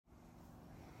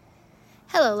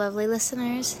Hello, lovely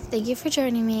listeners. Thank you for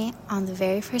joining me on the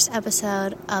very first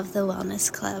episode of the Wellness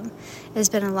Club. It has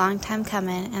been a long time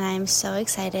coming, and I am so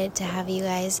excited to have you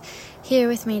guys here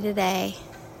with me today.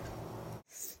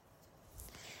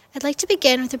 I'd like to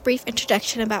begin with a brief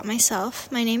introduction about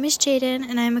myself. My name is Jaden,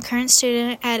 and I am a current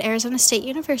student at Arizona State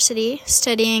University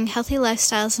studying healthy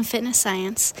lifestyles and fitness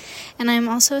science, and I am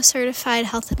also a certified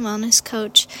health and wellness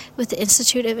coach with the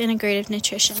Institute of Integrative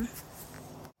Nutrition.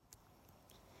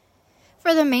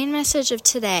 For the main message of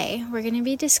today, we're going to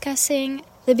be discussing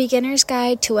the beginner's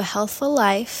guide to a healthful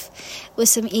life with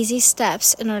some easy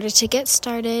steps in order to get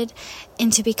started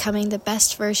into becoming the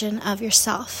best version of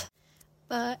yourself.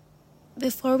 But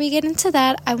before we get into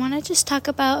that, I want to just talk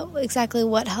about exactly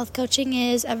what health coaching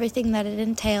is, everything that it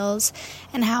entails,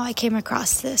 and how I came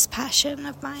across this passion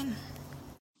of mine.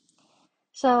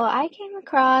 So I came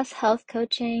across health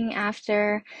coaching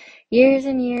after years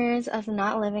and years of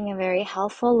not living a very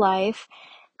healthful life.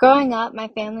 Growing up, my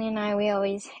family and I, we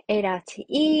always ate out to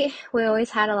eat. We always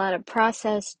had a lot of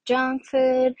processed junk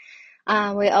food.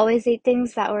 We always ate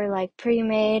things that were like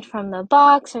pre-made from the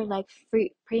box or like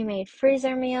pre-made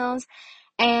freezer meals.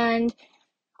 And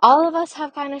all of us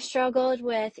have kind of struggled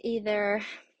with either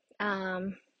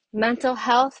mental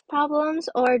health problems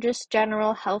or just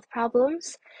general health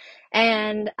problems.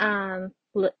 And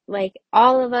like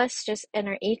all of us just in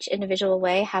our each individual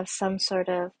way have some sort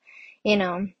of,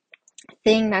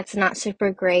 thing that's not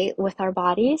super great with our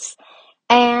bodies.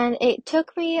 And it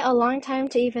took me a long time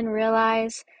to even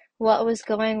realize what was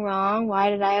going wrong. Why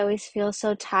did I always feel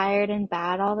so tired and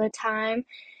bad all the time?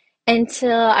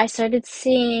 Until I started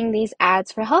seeing these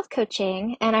ads for health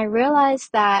coaching, and I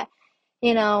realized that,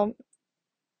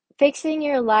 fixing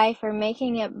your life or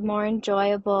making it more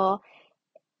enjoyable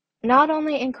not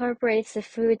only incorporates the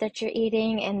food that you're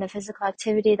eating and the physical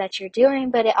activity that you're doing,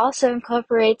 but it also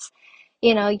incorporates,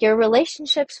 your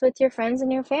relationships with your friends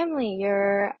and your family,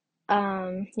 your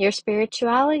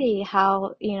spirituality,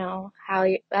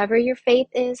 however your faith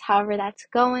is, however that's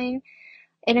going.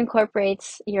 It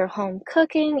incorporates your home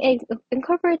cooking. It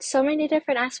incorporates so many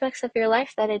different aspects of your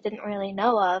life that I didn't really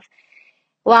know of,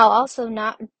 while also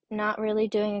not really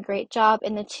doing a great job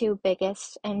in the two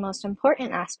biggest and most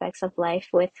important aspects of life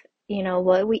with,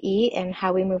 what we eat and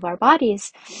how we move our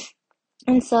bodies.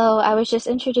 And so I was just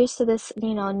introduced to this,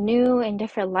 new and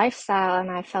different lifestyle, and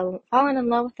I fallen in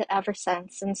love with it ever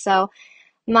since. And so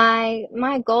my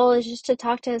goal is just to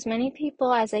talk to as many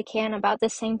people as I can about the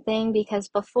same thing, because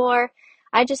before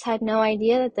I just had no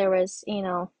idea that there was,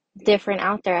 different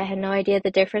out there. I had no idea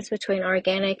the difference between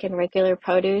organic and regular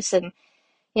produce, and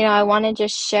I want to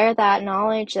just share that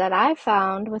knowledge that I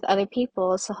found with other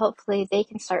people, so hopefully they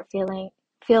can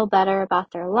feel better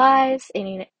about their lives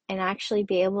and actually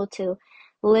be able to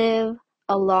live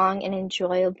a long and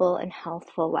enjoyable and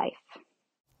healthful life.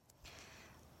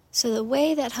 So the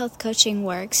way that health coaching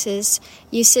works is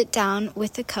you sit down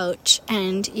with the coach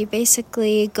and you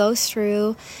basically go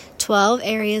through 12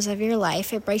 areas of your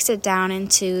life. It breaks it down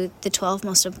into the 12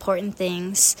 most important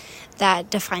things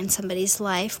that define somebody's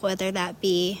life, whether that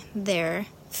be their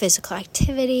physical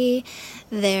activity,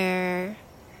 their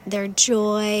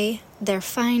joy, their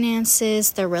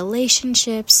finances, their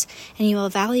relationships, and you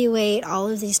evaluate all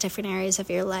of these different areas of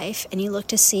your life, and you look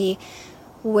to see,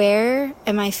 where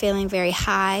am I feeling very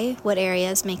high? What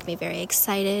areas make me very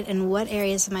excited? And what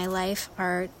areas of my life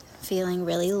are feeling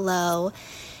really low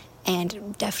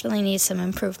and definitely need some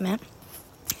improvement?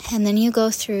 And then you go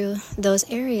through those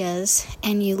areas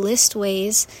and you list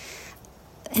ways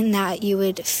in that you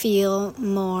would feel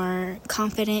more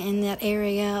confident in that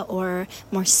area or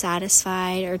more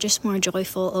satisfied or just more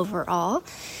joyful overall.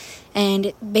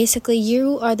 And basically,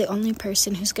 you are the only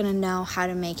person who's going to know how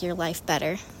to make your life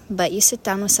better. But you sit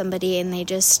down with somebody and they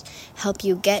just help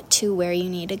you get to where you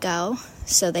need to go.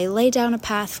 So they lay down a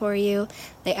path for you.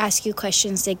 They ask you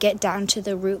questions. They get down to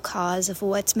the root cause of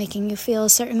what's making you feel a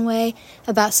certain way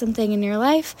about something in your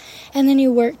life. And then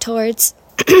you work towards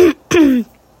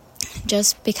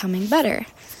just becoming better.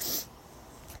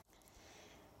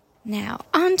 Now,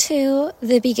 on to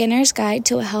the beginner's guide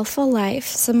to a healthful life.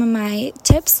 Some of my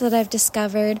tips that I've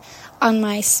discovered on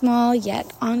my small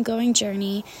yet ongoing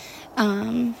journey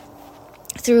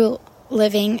through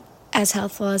living as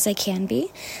healthful as I can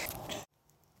be.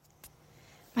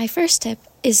 My first tip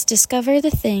is discover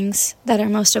the things that are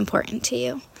most important to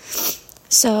you.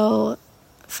 So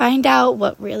find out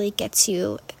what really gets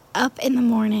you up in the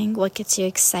morning, what gets you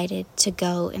excited to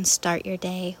go and start your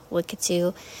day, what gets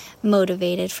you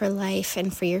motivated for life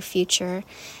and for your future,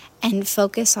 and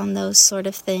focus on those sort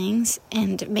of things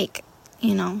and make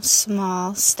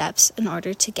small steps in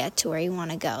order to get to where you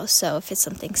want to go. So if it's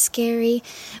something scary,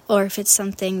 or if it's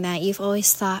something that you've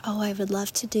always thought, oh, I would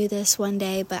love to do this one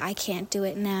day, but I can't do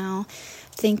it now,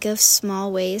 think of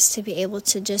small ways to be able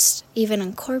to just even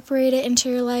incorporate it into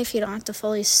your life. You don't have to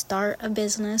fully start a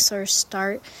business or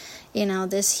start,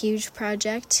 this huge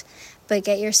project, but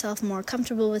get yourself more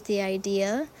comfortable with the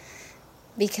idea,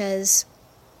 because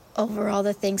overall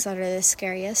the things that are the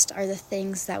scariest are the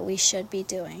things that we should be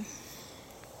doing.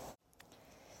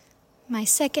 My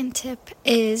second tip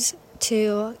is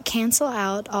to cancel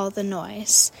out all the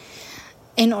noise.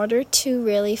 In order to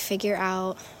really figure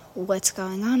out what's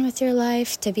going on with your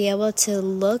life, to be able to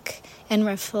look and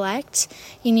reflect,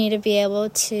 you need to be able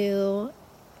to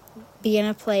be in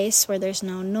a place where there's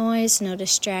no noise, no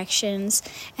distractions,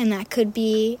 and that could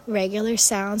be regular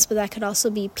sounds, but that could also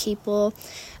be people.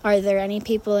 Are there any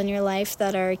people in your life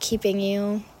that are keeping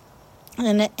you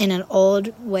in an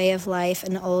old way of life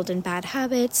and old and bad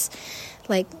habits?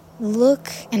 Look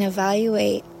and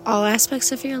evaluate all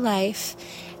aspects of your life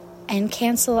and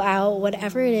cancel out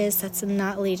whatever it is that's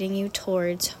not leading you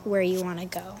towards where you want to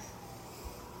go.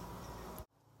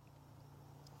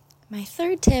 My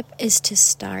third tip is to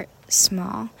start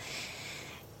small.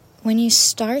 When you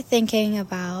start thinking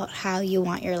about how you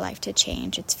want your life to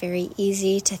change, it's very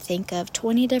easy to think of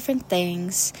 20 different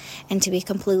things and to be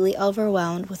completely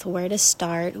overwhelmed with where to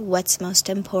start, what's most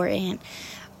important.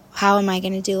 How am I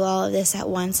going to do all of this at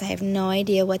once? I have no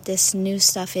idea what this new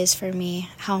stuff is for me.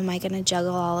 How am I going to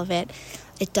juggle all of it?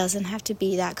 It doesn't have to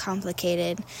be that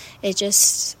complicated. It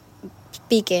just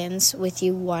begins with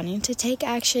you wanting to take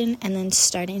action and then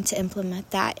starting to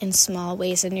implement that in small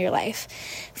ways in your life.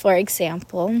 For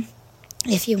example,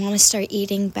 if you want to start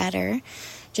eating better,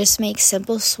 just make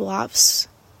simple swaps.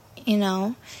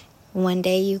 One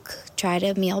day you try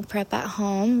to meal prep at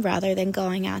home rather than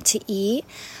going out to eat.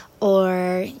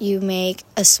 Or you make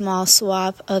a small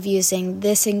swap of using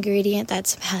this ingredient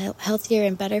that's healthier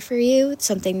and better for you,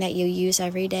 something that you use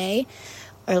every day,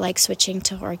 or switching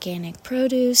to organic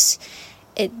produce.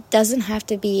 It doesn't have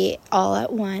to be all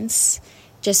at once.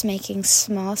 Just making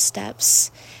small steps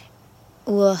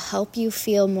will help you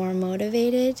feel more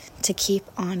motivated to keep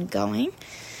on going.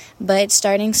 But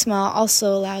starting small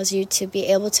also allows you to be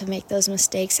able to make those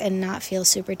mistakes and not feel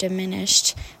super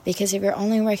diminished. Because if you're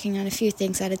only working on a few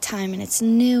things at a time and it's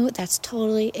new,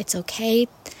 it's okay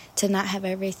to not have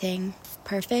everything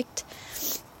perfect.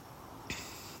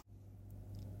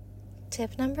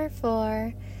 Tip number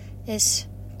 4 is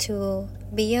to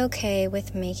be okay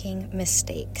with making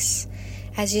mistakes.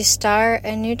 As you start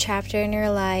a new chapter in your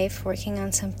life, working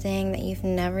on something that you've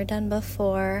never done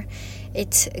before,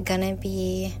 it's gonna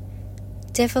be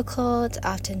difficult,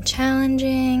 often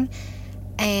challenging,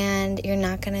 and you're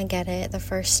not gonna get it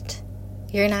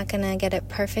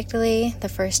perfectly the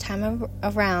first time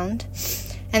around.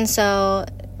 And so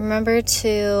remember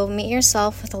to meet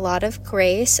yourself with a lot of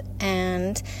grace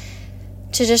and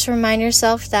to just remind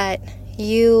yourself that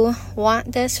you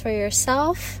want this for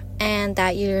yourself and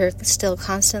that you're still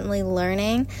constantly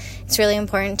learning. It's really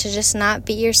important to just not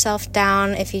beat yourself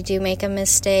down if you do make a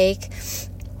mistake,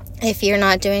 if you're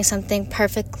not doing something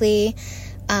perfectly.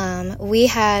 We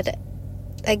had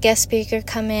a guest speaker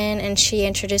come in and she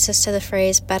introduced us to the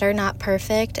phrase better not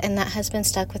perfect, and that has been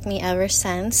stuck with me ever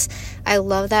since. I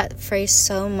love that phrase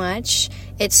so much.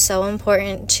 It's so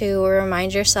important to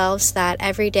remind yourselves that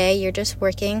every day you're just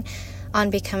working on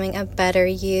becoming a better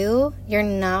you. You're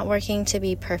not working to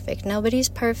be perfect. Nobody's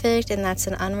perfect, and that's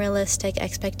an unrealistic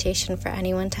expectation for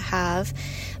anyone to have.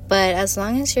 But as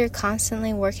long as you're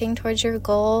constantly working towards your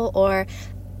goal, or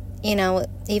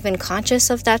even conscious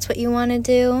of that's what you want to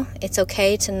do, it's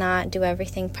okay to not do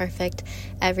everything perfect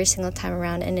every single time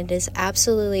around, and it is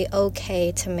absolutely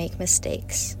okay to make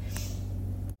mistakes.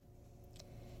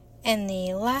 And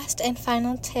the last and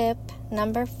final tip,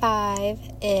 number 5,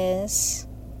 is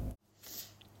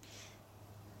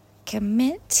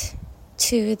commit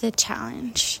to the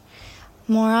challenge.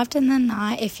 More often than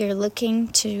not, if you're looking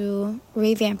to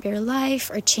revamp your life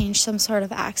or change some sort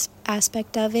of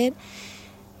aspect of it,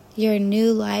 your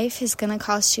new life is going to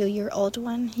cost you your old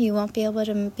one. You won't be able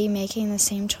to be making the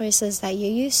same choices that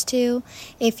you used to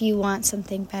if you want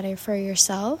something better for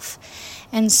yourself.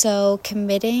 And so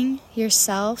committing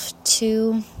yourself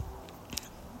to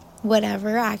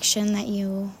whatever action that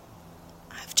you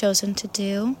have chosen to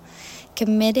do,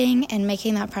 committing and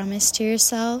making that promise to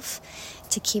yourself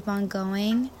to keep on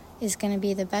going is going to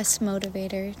be the best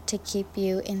motivator to keep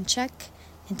you in check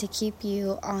and to keep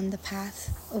you on the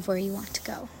path of where you want to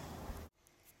go.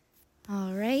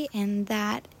 All right, and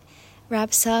that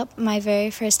wraps up my very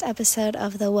first episode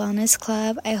of the Wellness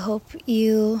Club. I hope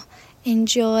you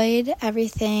enjoyed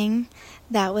everything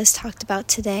that was talked about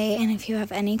today. And if you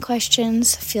have any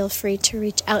questions, feel free to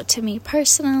reach out to me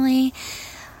personally.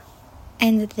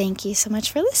 And thank you so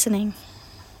much for listening.